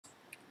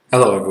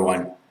Hello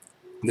everyone.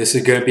 This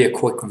is going to be a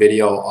quick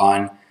video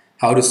on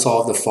how to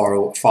solve the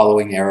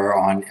following error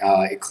on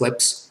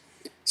Eclipse.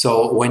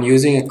 So when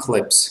using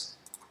Eclipse,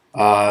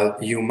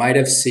 you might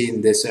have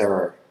seen this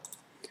error.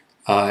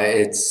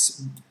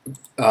 It's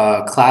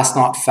class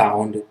not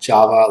found,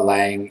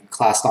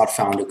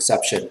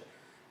 java.lang.ClassNotFoundException.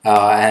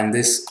 And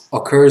this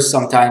occurs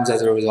sometimes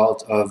as a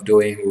result of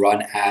doing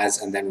run as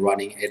and then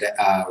running a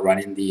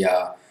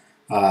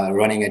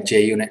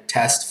JUnit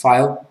test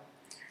file.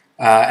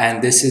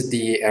 And this is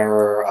the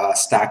error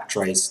stack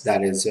trace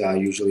that is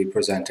usually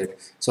presented.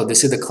 So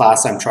this is the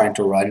class I'm trying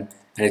to run,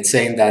 and it's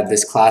saying that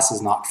this class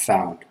is not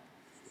found.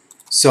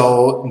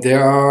 So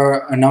there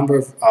are a number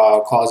of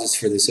causes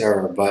for this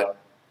error, but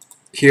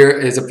here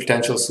is a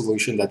potential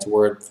solution that's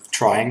worth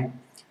trying.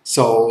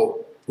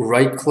 So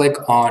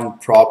right-click on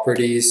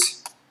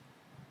Properties,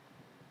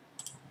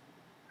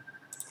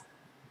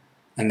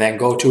 and then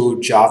go to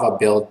Java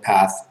build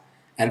path,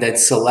 and then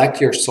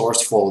select your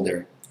source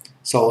folder.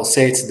 So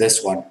say it's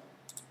this one.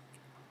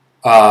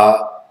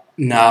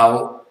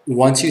 Now,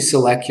 once you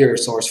select your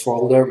source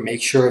folder,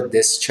 make sure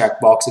this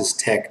checkbox is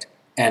ticked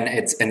and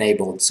it's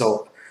enabled.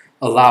 So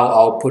allow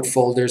output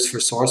folders for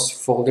source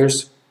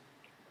folders.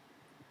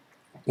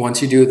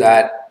 Once you do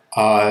that,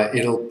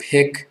 it'll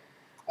pick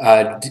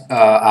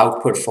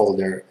output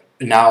folder.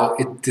 Now,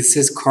 this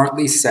is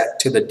currently set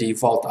to the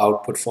default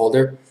output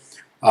folder.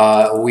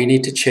 We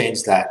need to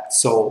change that.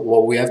 So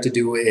what we have to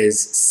do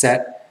is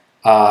set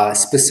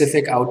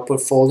specific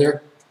output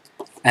folder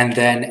and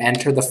then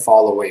enter the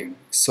following.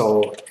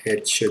 So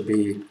it should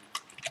be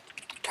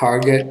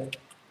target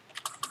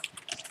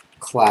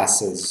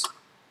classes.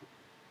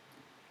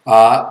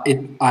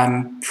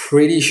 I'm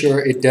pretty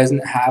sure it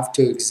doesn't have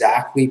to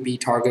exactly be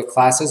target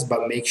classes,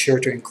 but make sure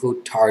to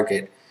include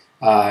target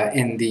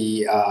in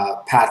the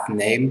path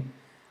name,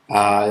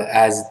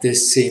 as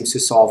this seems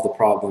to solve the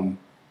problem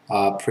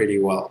pretty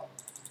well.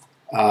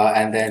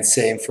 And then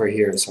same for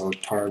here, so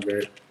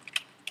target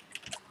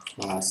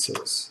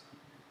classes.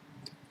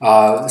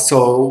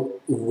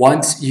 So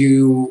once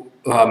you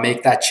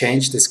make that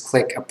change, just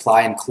click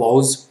apply and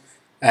close,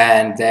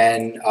 and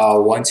then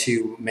once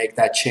you make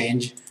that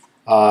change,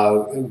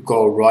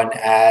 go run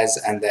as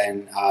and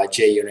then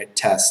JUnit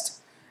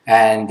test,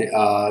 and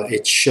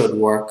it should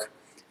work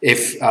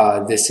if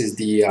this is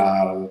the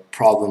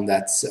problem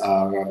that's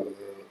the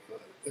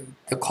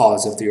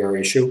cause of your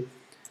issue.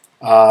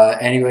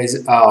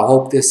 Anyways,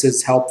 hope this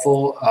is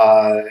helpful.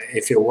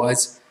 If it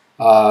was,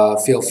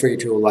 feel free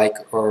to like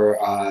or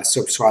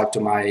subscribe to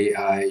my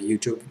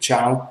YouTube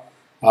channel.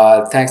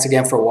 Thanks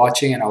again for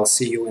watching, and I'll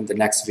see you in the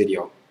next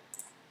video.